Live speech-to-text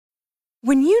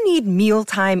When you need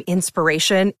mealtime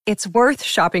inspiration, it's worth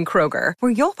shopping Kroger,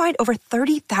 where you'll find over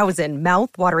 30,000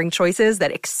 mouth-watering choices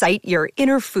that excite your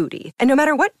inner foodie. And no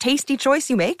matter what tasty choice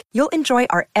you make, you'll enjoy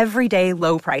our everyday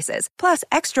low prices, plus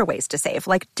extra ways to save,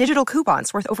 like digital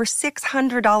coupons worth over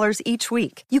 $600 each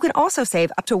week. You can also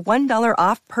save up to $1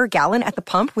 off per gallon at the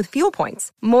pump with fuel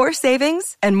points. More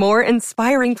savings and more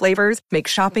inspiring flavors make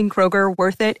shopping Kroger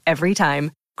worth it every time.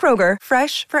 Kroger,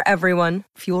 fresh for everyone.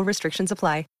 Fuel restrictions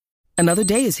apply. Another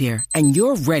day is here, and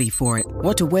you're ready for it.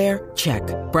 What to wear? Check.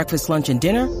 Breakfast, lunch, and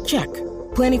dinner? Check.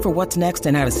 Planning for what's next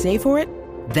and how to save for it?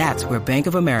 That's where Bank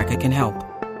of America can help.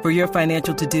 For your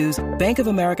financial to-dos, Bank of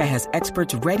America has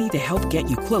experts ready to help get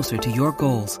you closer to your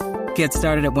goals. Get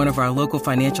started at one of our local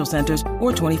financial centers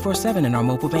or 24/7 in our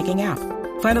mobile banking app.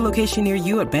 Find a location near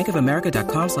you at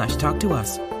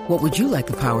bankofamerica.com/talktous. What would you like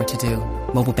the power to do?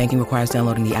 Mobile banking requires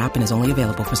downloading the app and is only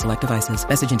available for select devices.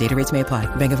 Message and data rates may apply.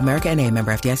 Bank of America N.A.,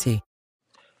 member FDIC.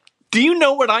 Do you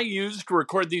know what I use to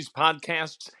record these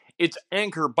podcasts? It's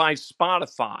Anchor by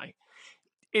Spotify.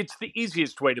 It's the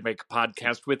easiest way to make a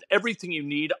podcast with everything you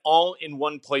need all in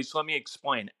one place. Let me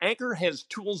explain. Anchor has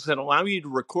tools that allow you to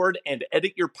record and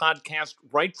edit your podcast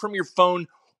right from your phone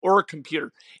or a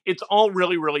computer. It's all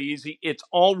really, really easy. It's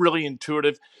all really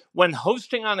intuitive. When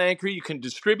hosting on Anchor, you can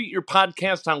distribute your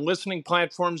podcast on listening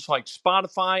platforms like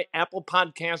Spotify, Apple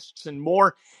Podcasts, and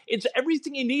more. It's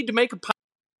everything you need to make a podcast.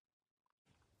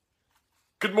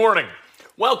 Good morning.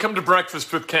 Welcome to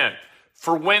Breakfast with Kent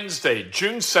for Wednesday,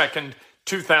 June 2nd,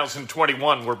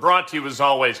 2021. We're brought to you, as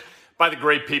always, by the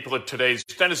great people at Today's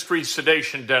Dentistry,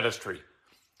 Sedation Dentistry.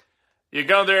 You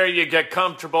go there, you get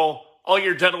comfortable, all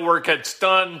your dental work gets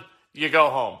done, you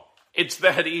go home. It's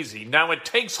that easy. Now, it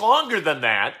takes longer than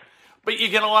that, but you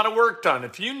get a lot of work done.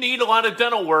 If you need a lot of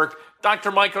dental work, Dr.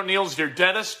 Mike O'Neill's your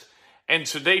dentist, and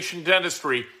Sedation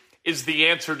Dentistry is the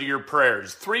answer to your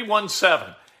prayers.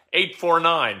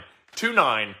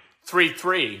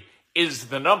 317-849-2933 is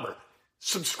the number.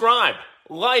 Subscribe,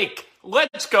 like,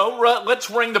 let's go, let's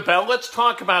ring the bell, let's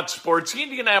talk about sports. The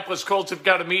Indianapolis Colts have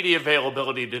got a media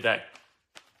availability today.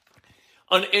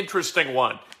 An interesting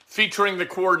one, featuring the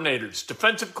coordinators,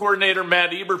 defensive coordinator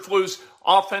Matt Eberflus,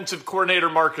 offensive coordinator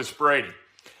Marcus Brady.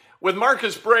 With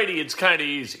Marcus Brady, it's kind of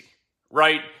easy,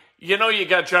 right? You know you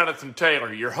got Jonathan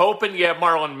Taylor. You're hoping you have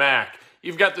Marlon Mack.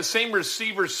 You've got the same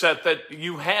receiver set that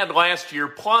you had last year,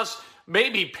 plus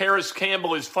maybe Paris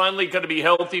Campbell is finally going to be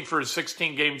healthy for a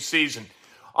 16-game season.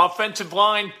 Offensive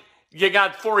line, you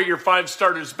got 4 of your 5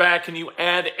 starters back, and you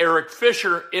add Eric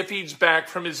Fisher if he's back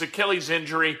from his Achilles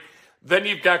injury. Then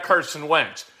you've got Carson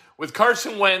Wentz. With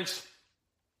Carson Wentz,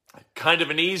 kind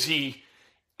of an easy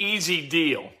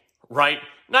deal, right?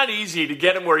 Not easy to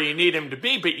get him where you need him to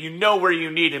be, but you know where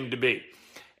you need him to be.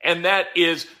 And that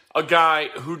is a guy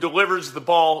who delivers the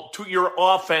ball to your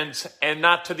offense and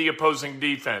not to the opposing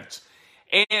defense,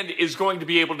 and is going to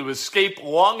be able to escape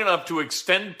long enough to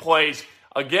extend plays,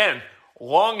 again,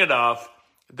 long enough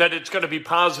that it's going to be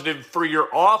positive for your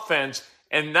offense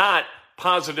and not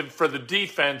positive for the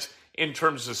defense in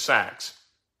terms of sacks.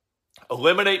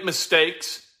 Eliminate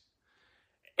mistakes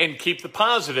and keep the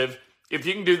positive. If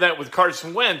you can do that with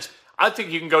Carson Wentz, I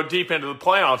think you can go deep into the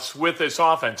playoffs with this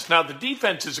offense. Now, the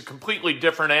defense is a completely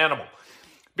different animal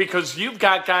because you've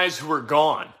got guys who are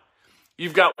gone.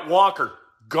 You've got Walker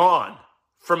gone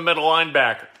from middle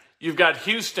linebacker. You've got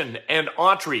Houston and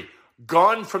Autry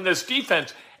gone from this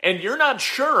defense, and you're not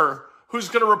sure who's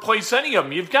going to replace any of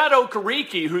them. You've got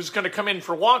Okereke who's going to come in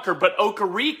for Walker, but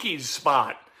Okereke's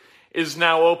spot is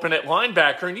now open at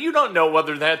linebacker, and you don't know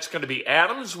whether that's going to be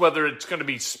Adams, whether it's going to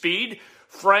be Speed,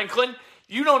 Franklin.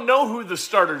 You don't know who the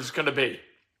starter is going to be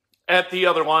at the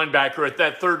other linebacker, at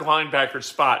that third linebacker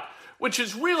spot, which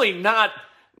is really not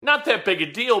that big a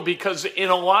deal because in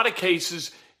a lot of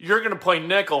cases, you're going to play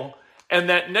nickel, and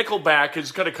that nickel back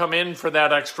is going to come in for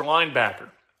that extra linebacker.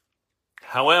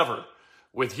 However,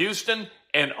 with Houston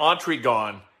and Autry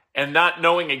gone and not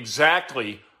knowing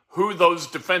exactly who those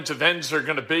defensive ends are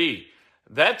going to be,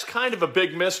 that's kind of a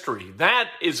big mystery. That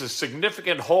is a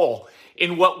significant hole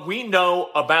in what we know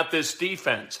about this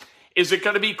defense. Is it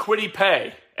going to be Kwity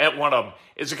Paye at one of them?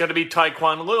 Is it going to be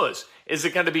Tyquan Lewis? Is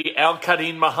it going to be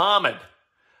Al-Qadim Muhammad?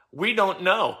 We don't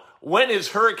know. When is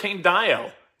Hurricane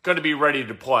Dio going to be ready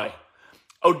to play?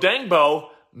 Odengbo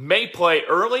may play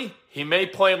early. He may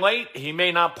play late. He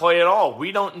may not play at all.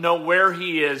 We don't know where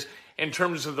he is in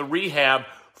terms of the rehab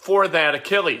for that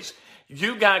Achilles.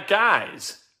 You got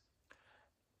guys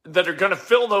that are going to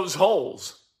fill those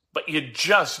holes, but you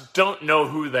just don't know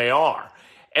who they are.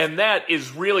 And that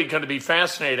is really going to be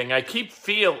fascinating. I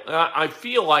feel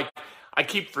like I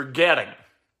keep forgetting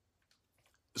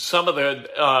some of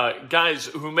the guys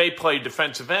who may play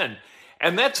defensive end.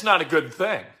 And that's not a good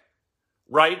thing,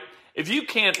 right? If you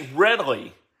can't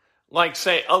readily,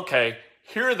 say, okay,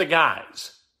 here are the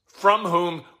guys from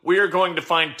whom we are going to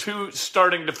find 2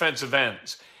 starting defensive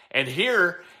ends. And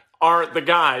here are the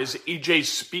guys. E.J.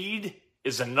 Speed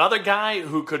is another guy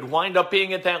who could wind up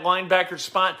being at that linebacker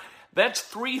spot. That's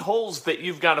 3 holes that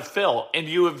you've got to fill. And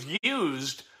you have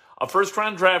used a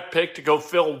first-round draft pick to go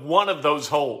fill one of those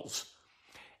holes,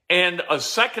 and a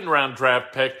second-round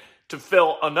draft pick to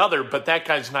fill another, but that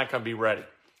guy's not going to be ready.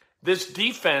 This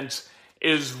defense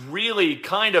is really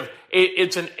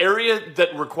it's an area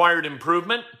that required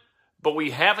improvement, but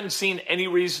we haven't seen any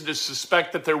reason to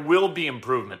suspect that there will be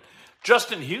improvement.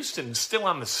 Justin Houston's still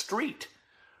on the street,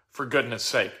 for goodness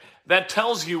sake. That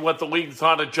tells you what the league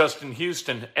thought of Justin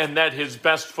Houston and that his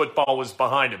best football was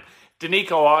behind him.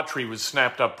 Danico Autry was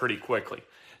snapped up pretty quickly.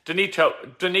 Danico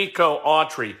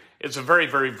Autry is a very,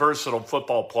 very versatile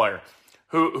football player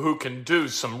who can do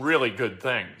some really good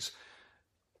things.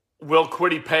 Will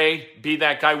Kwity Paye be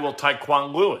that guy? Will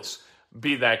Tyquan Lewis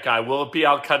be that guy? Will it be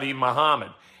Al-Qadim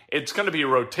Muhammad? It's going to be a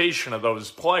rotation of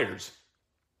those players.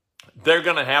 They're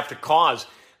going to have to cause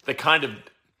the kind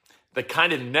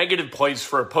of negative plays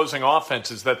for opposing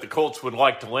offenses that the Colts would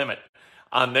like to limit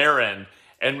on their end,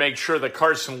 and make sure that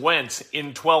Carson Wentz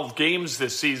in 12 games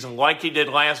this season, like he did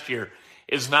last year,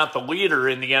 is not the leader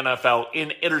in the NFL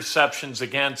in interceptions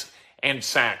against and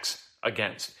sacks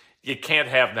against. You can't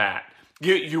have that.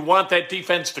 You want that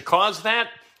defense to cause that.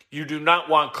 You do not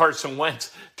want Carson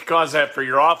Wentz to cause that for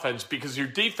your offense, because your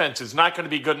defense is not going to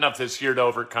be good enough this year to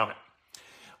overcome it.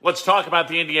 Let's talk about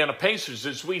the Indiana Pacers.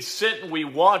 As we sit and we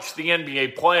watch the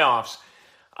NBA playoffs,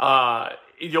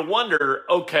 you wonder,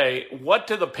 okay, what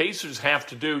do the Pacers have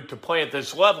to do to play at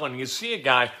this level? And you see a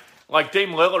guy like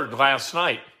Dame Lillard last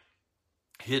night.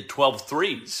 He hit 12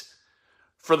 threes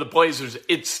for the Blazers.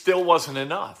 It still wasn't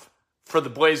enough for the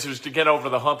Blazers to get over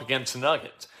the hump against the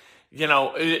Nuggets.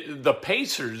 The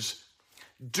Pacers,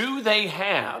 do they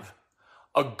have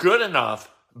a good enough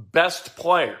best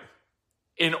player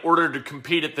in order to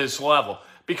compete at this level?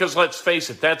 Because let's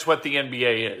face it, that's what the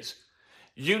NBA is.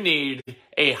 You need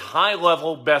a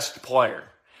high-level best player.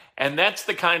 And that's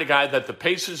the kind of guy that the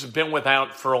Pacers have been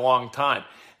without for a long time.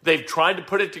 They've tried to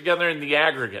put it together in the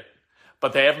aggregate,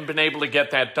 but they haven't been able to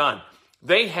get that done.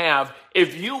 They have,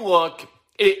 if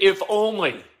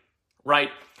only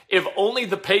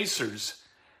the Pacers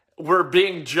were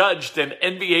being judged and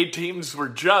NBA teams were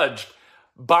judged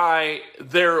by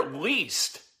their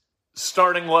least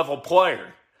starting level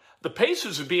player, the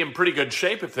Pacers would be in pretty good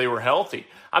shape if they were healthy.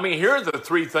 I mean, here are the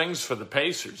 3 things for the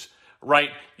Pacers, right?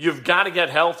 You've got to get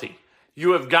healthy.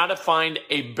 You have got to find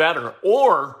a better,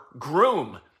 or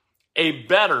groom a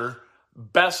better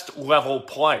best level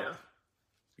player.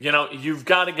 You've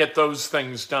got to get those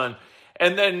things done.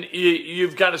 And then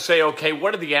you've got to say, okay,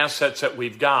 what are the assets that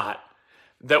we've got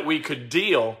that we could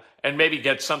deal and maybe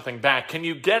get something back? Can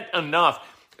you get enough?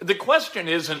 The question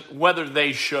isn't whether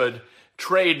they should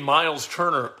trade Miles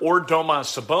Turner or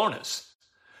Domas Sabonis.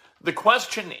 The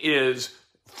question is,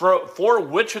 for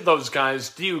which of those guys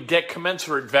do you get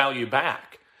commensurate value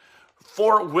back?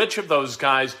 For which of those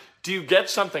guys do you get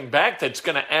something back that's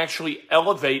going to actually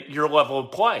elevate your level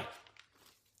of play?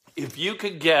 If you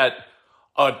could get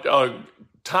a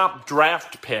top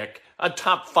draft pick, a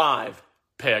top 5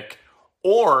 pick,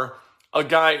 or a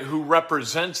guy who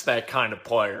represents that kind of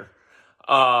player,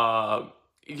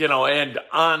 and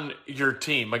on your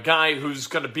team, a guy who's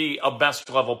going to be a best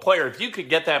level player. If you could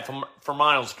get that for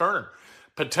Miles Turner,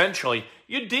 potentially,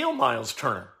 you'd deal Miles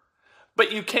Turner.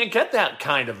 But you can't get that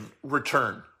kind of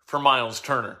return for Miles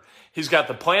Turner. He's got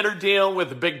the plantar deal with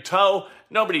the big toe.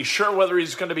 Nobody's sure whether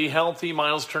he's going to be healthy.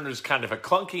 Miles Turner's kind of a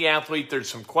clunky athlete. There's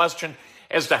some question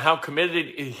as to how committed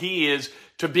he is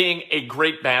to being a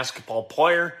great basketball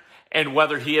player, and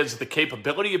whether he has the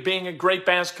capability of being a great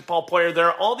basketball player. There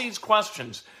are all these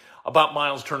questions about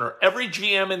Miles Turner. Every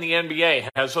GM in the NBA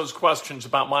has those questions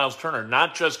about Miles Turner,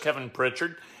 not just Kevin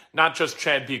Pritchard, not just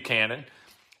Chad Buchanan.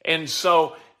 And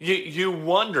so you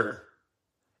wonder,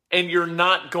 and you're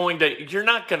not going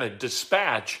to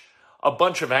dispatch a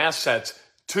bunch of assets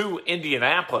to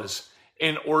Indianapolis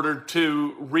in order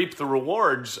to reap the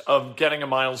rewards of getting a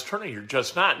Miles Turner. You're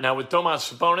just not. Now with Domas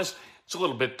Sabonis, it's a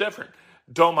little bit different.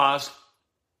 Domas,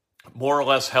 more or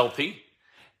less healthy,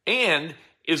 and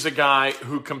is a guy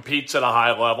who competes at a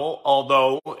high level,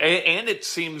 and it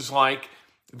seems like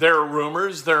there are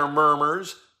rumors, there are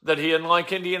murmurs that he didn't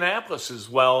like Indianapolis as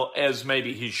well as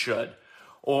maybe he should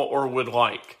or would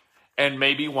like, and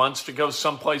maybe wants to go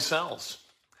someplace else.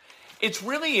 It's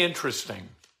really interesting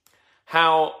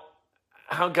how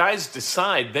how guys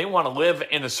decide they want to live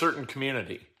in a certain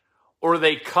community, or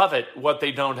they covet what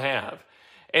they don't have.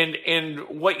 And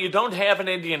what you don't have in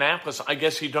Indianapolis, I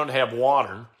guess you don't have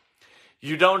water.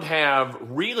 You don't have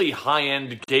really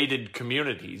high-end gated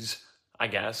communities, I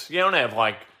guess. You don't have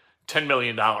like $10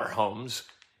 million homes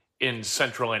in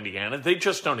central Indiana. They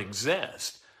just don't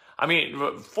exist. I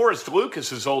mean, Forrest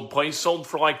Lucas's old place sold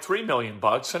for like $3 million,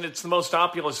 and it's the most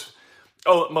opulent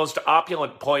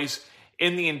place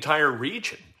in the entire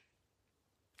region.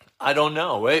 I don't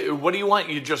know. What do you want?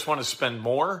 You just want to spend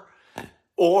more?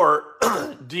 Or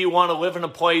do you want to live in a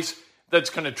place that's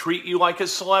going to treat you like a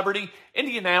celebrity?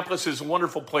 Indianapolis is a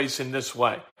wonderful place in this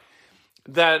way.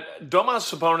 That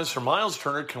Domas Sabonis or Miles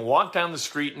Turner can walk down the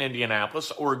street in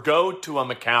Indianapolis or go to a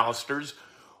McAllister's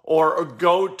or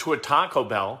go to a Taco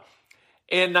Bell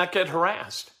and not get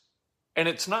harassed. And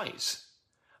it's nice.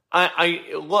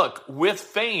 Look, with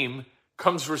fame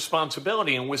comes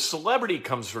responsibility, and with celebrity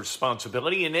comes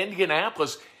responsibility. In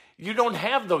Indianapolis, you don't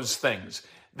have those things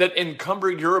that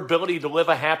encumber your ability to live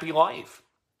a happy life.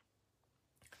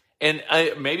 And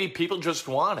maybe people just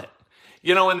want it.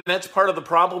 And that's part of the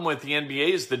problem with the NBA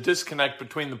is the disconnect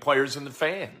between the players and the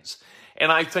fans.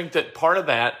 And I think that part of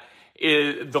that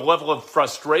is the level of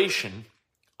frustration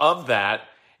of that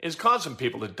is causing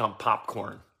people to dump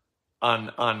popcorn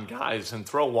on guys and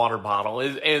throw a water bottle.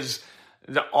 As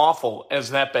awful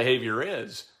as that behavior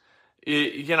is,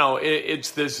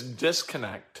 it's this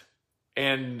disconnect.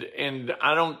 And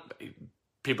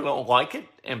people don't like it,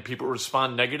 and people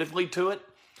respond negatively to it.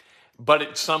 But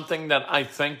it's something that I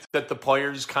think that the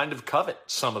players kind of covet,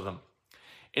 some of them.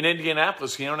 In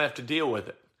Indianapolis, you don't have to deal with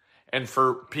it. And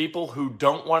for people who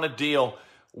don't want to deal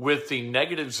with the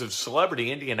negatives of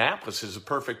celebrity, Indianapolis is a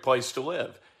perfect place to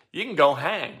live. You can go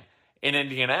hang in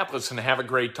Indianapolis and have a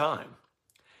great time.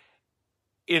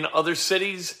 In other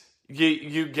cities,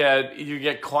 you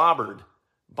get clobbered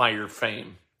by your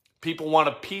fame. People want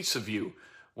a piece of you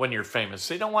when you're famous.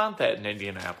 They don't want that in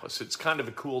Indianapolis. It's kind of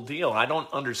a cool deal. I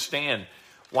don't understand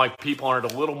why people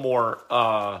aren't a little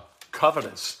more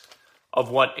covetous of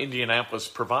what Indianapolis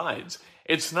provides.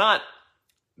 It's not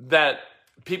that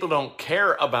people don't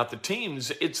care about the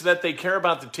teams. It's that they care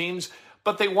about the teams,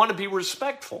 but they want to be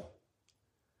respectful.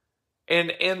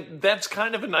 And that's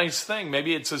kind of a nice thing.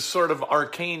 Maybe it's a sort of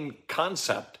arcane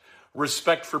concept,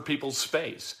 respect for people's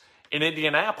space. In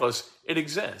Indianapolis, it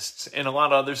exists. In a lot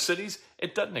of other cities,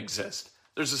 it doesn't exist.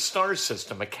 There's a star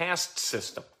system, a caste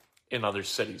system in other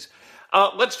cities.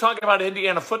 Let's talk about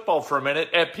Indiana football for a minute.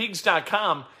 At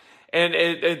Peegs.com, and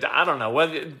I don't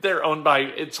know, they're owned by,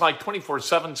 it's like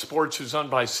 24/7 Sports, who's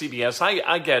owned by CBS.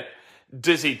 I get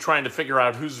dizzy trying to figure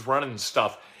out who's running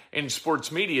stuff in sports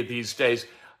media these days.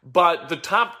 But the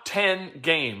top 10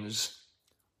 games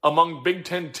among Big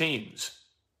Ten teams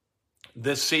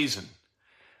this season,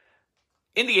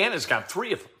 Indiana's got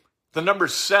 3 of them. The number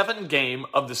 7 game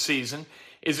of the season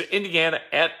is Indiana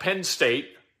at Penn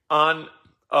State on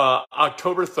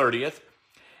October 30th.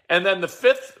 And then the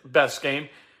 5th best game,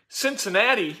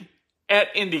 Cincinnati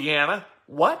at Indiana.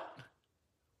 What?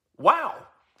 Wow.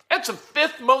 That's the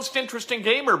 5th most interesting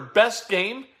game or best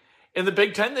game in the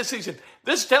Big Ten this season.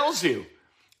 This tells you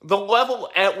the level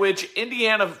at which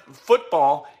Indiana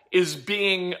football is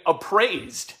being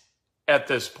appraised at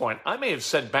this point. I may have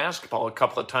said basketball a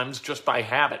couple of times just by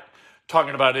habit,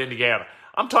 talking about Indiana.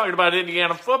 I'm talking about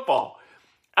Indiana football.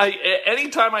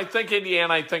 Anytime I think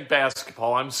Indiana, I think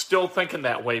basketball. I'm still thinking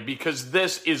that way because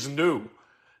this is new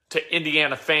to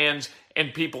Indiana fans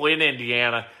and people in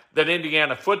Indiana, that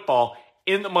Indiana football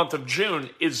in the month of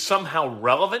June is somehow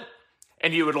relevant.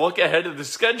 And you would look ahead of the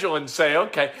schedule and say,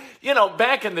 okay,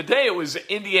 back in the day, it was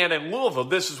Indiana and Louisville.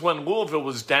 This is when Louisville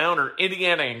was down, or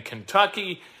Indiana and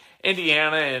Kentucky,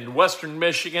 Indiana and Western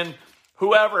Michigan,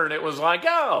 whoever. And it was like,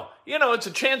 it's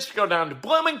a chance to go down to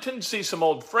Bloomington, see some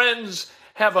old friends,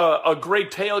 have a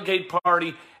great tailgate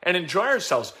party, and enjoy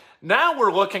ourselves. Now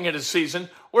we're looking at a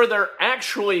season where there are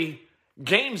actually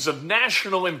games of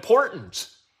national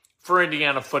importance for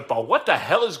Indiana football. What the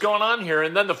hell is going on here?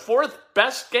 And then the 4th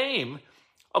best game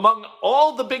among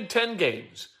all the Big Ten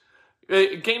games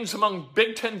among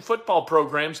Big Ten football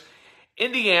programs,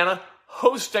 Indiana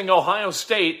hosting Ohio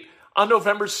State on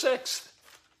November 6th.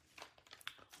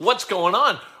 What's going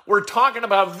on? We're talking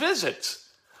about visits.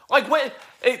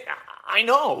 I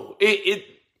know.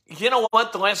 You know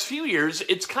what? The last few years,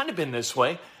 it's kind of been this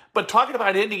way. But talking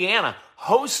about Indiana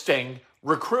hosting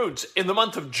recruits in the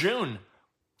month of June,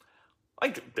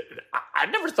 I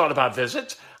never thought about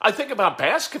visits. I think about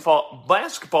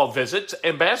basketball visits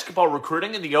and basketball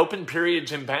recruiting and the open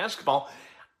periods in basketball.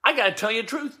 I got to tell you the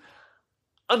truth.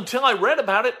 Until I read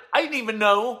about it, I didn't even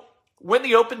know when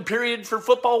the open period for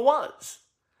football was.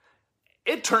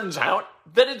 It turns out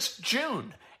that it's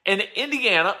June. And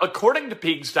Indiana, according to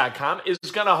Peegs.com, is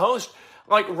going to host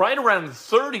like right around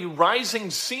 30 rising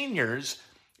seniors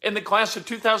in the class of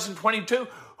 2022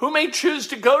 who may choose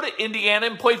to go to Indiana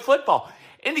and play football.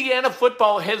 Indiana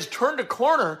football has turned a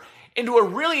corner into a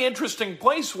really interesting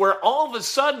place where all of a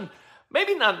sudden,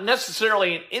 maybe not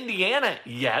necessarily in Indiana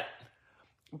yet,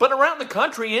 but around the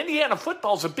country, Indiana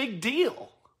football is a big deal.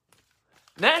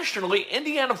 Nationally,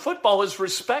 Indiana football is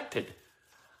respected.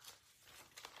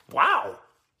 Wow.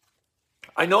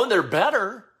 I know they're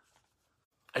better.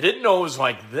 I didn't know it was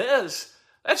like this.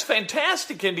 That's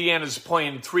fantastic. Indiana's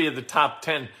playing 3 of the top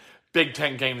 10 Big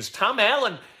Ten games. Tom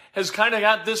Allen has kind of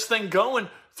got this thing going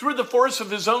through the force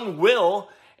of his own will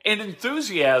and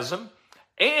enthusiasm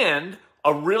and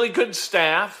a really good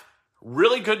staff,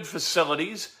 really good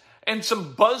facilities, and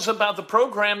some buzz about the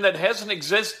program that hasn't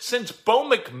existed since Bo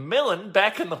McMillan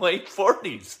back in the late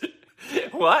 40s.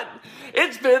 What?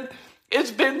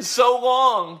 It's been so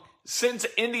long since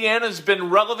Indiana's been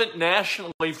relevant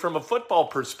nationally from a football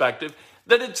perspective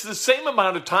that it's the same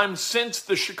amount of time since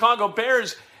the Chicago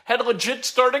Bears had a legit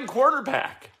starting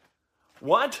quarterback.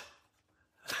 What?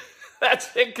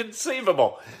 That's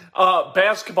inconceivable.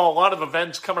 Basketball, a lot of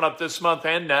events coming up this month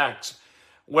and next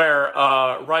where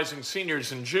rising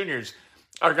seniors and juniors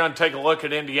are going to take a look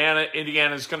at Indiana.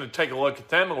 Indiana's going to take a look at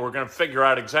them, and we're going to figure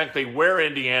out exactly where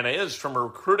Indiana is from a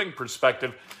recruiting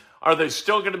perspective. Are they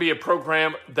still going to be a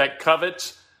program that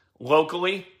covets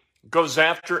locally, goes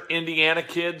after Indiana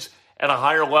kids at a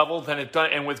higher level than it does,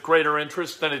 and with greater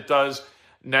interest than it does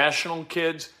national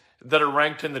kids that are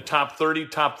ranked in the top 30,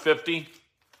 top 50?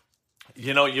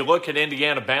 You know, you look at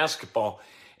Indiana basketball,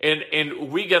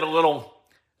 and we get a little,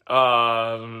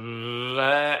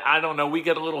 we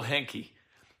get a little hanky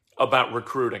about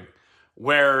recruiting.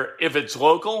 Where if it's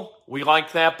local, we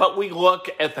like that, but we look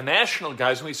at the national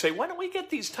guys and we say, why don't we get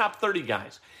these top 30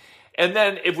 guys? And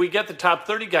then if we get the top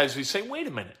 30 guys, we say, wait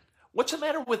a minute, what's the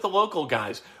matter with the local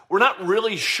guys? We're not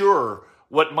really sure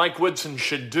what Mike Woodson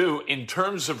should do in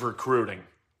terms of recruiting,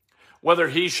 whether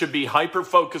he should be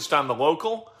hyper-focused on the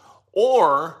local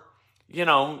or, you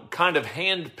know, kind of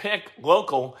hand-pick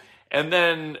local and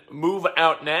then move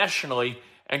out nationally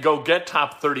and go get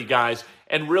top 30 guys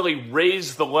and really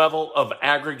raise the level of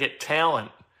aggregate talent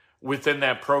within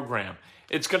that program.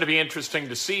 It's going to be interesting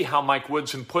to see how Mike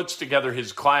Woodson puts together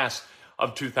his class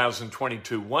of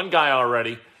 2022. One guy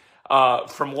already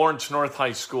from Lawrence North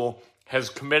High School has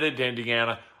committed to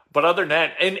Indiana. But other than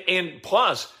that, and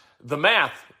plus, the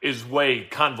math is way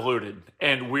convoluted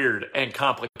and weird and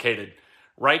complicated,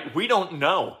 right? We don't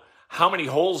know how many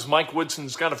holes Mike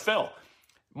Woodson's got to fill.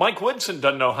 Mike Woodson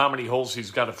doesn't know how many holes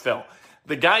he's got to fill.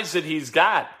 The guys that he's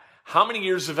got, how many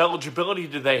years of eligibility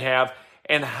do they have,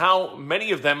 and how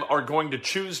many of them are going to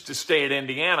choose to stay at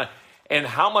Indiana, and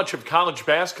how much of college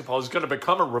basketball is going to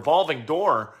become a revolving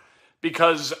door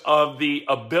because of the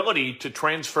ability to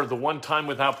transfer the one time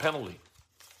without penalty.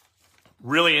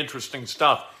 Really interesting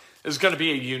stuff. This is going to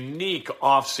be a unique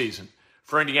offseason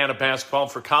for Indiana basketball,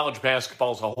 for college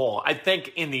basketball as a whole. I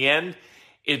think in the end,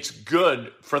 it's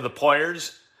good for the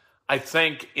players. I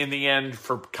think in the end,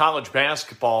 for college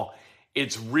basketball,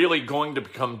 it's really going to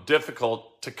become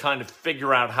difficult to kind of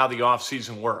figure out how the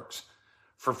offseason works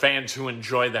for fans who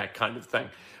enjoy that kind of thing.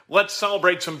 Let's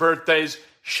celebrate some birthdays,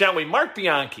 shall we? Mark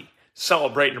Bianchi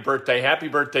celebrating a birthday. Happy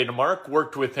birthday to Mark.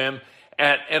 Worked with him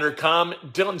at Entercom.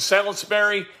 Dylan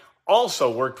Salisbury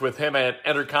also worked with him at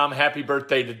Entercom. Happy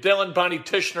birthday to Dylan. Bonnie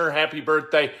Tishner, happy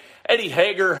birthday. Eddie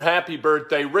Hager, happy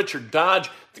birthday. Richard Dodge,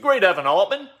 the great Evan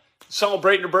Altman,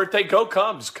 celebrating a birthday. Go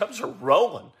Cubs. Cubs are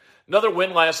rolling. Another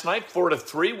win last night,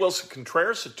 4-3. Wilson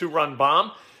Contreras, a 2-run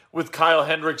bomb with Kyle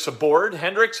Hendricks aboard.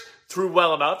 Hendricks threw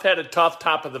well enough, had a tough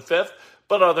top of the fifth,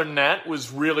 but other than that,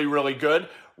 was really, really good.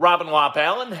 Robin Lop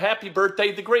Allen, happy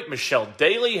birthday. The great Michelle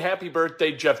Daly, happy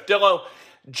birthday. Jeff Dillow,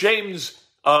 James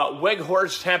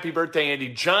Weghorst, happy birthday. Andy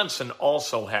Johnson,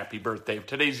 also happy birthday. If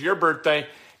today's your birthday,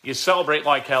 you celebrate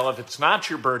like hell. If it's not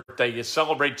your birthday, you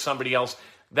celebrate somebody else.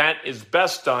 That is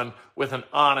best done with an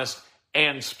honest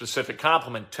and specific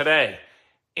compliment. Today,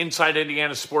 Inside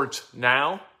Indiana Sports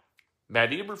Now,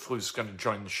 Matt Eberflus is going to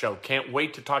join the show. Can't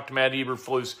wait to talk to Matt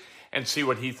Eberflus and see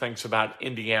what he thinks about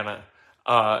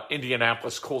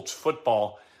Indianapolis Colts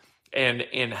football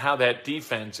and how that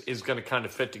defense is going to kind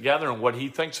of fit together and what he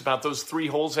thinks about those 3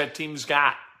 holes that team's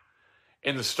got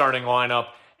in the starting lineup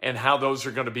and how those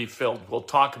are going to be filled. We'll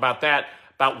talk about that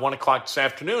about 1 o'clock this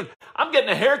afternoon. I'm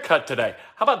getting a haircut today.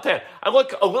 How about that? I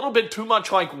look a little bit too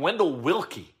much like Wendell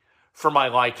Wilkie for my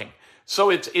liking.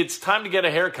 So it's time to get a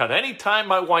haircut. Anytime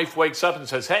my wife wakes up and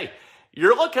says, hey,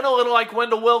 You're looking a little like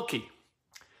Wendell Wilkie.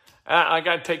 I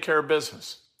got to take care of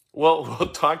business. Well, we'll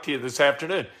talk to you this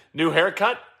afternoon. New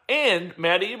haircut and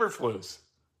Matt Eberflus.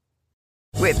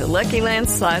 With the Lucky Land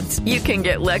Slots, you can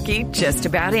get lucky just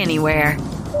about anywhere.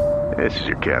 This is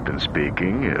your captain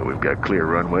speaking. We've got clear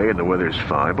runway and the weather's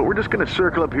fine, but we're just going to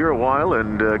circle up here a while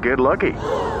and get lucky.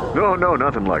 No,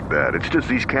 nothing like that. It's just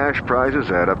these cash prizes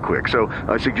add up quick. So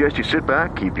I suggest you sit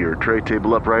back, keep your tray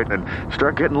table upright, and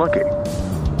start getting lucky.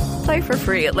 Play for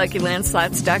free at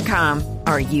LuckyLandSlots.com.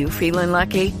 Are you feeling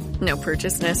lucky? No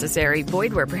purchase necessary.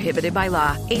 Void where prohibited by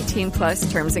law.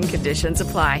 18+ terms and conditions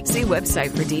apply. See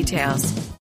website for details.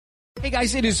 Hey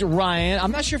guys, it is Ryan.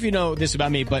 I'm not sure if you know this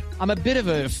about me, but I'm a bit of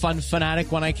a fun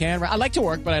fanatic when I can. I like to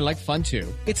work, but I like fun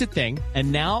too. It's a thing.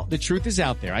 And now the truth is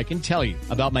out there. I can tell you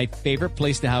about my favorite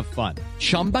place to have fun.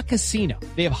 Chumba Casino.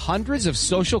 They have hundreds of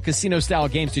social casino style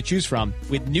games to choose from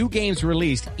with new games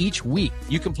released each week.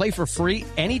 You can play for free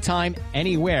anytime,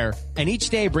 anywhere. And each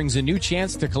day brings a new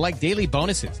chance to collect daily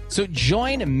bonuses. So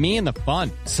join me in the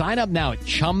fun. Sign up now at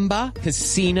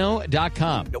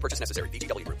ChumbaCasino.com. No purchase necessary.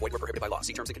 VGW Group. Void where prohibited by law.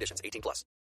 See terms and conditions. 18+.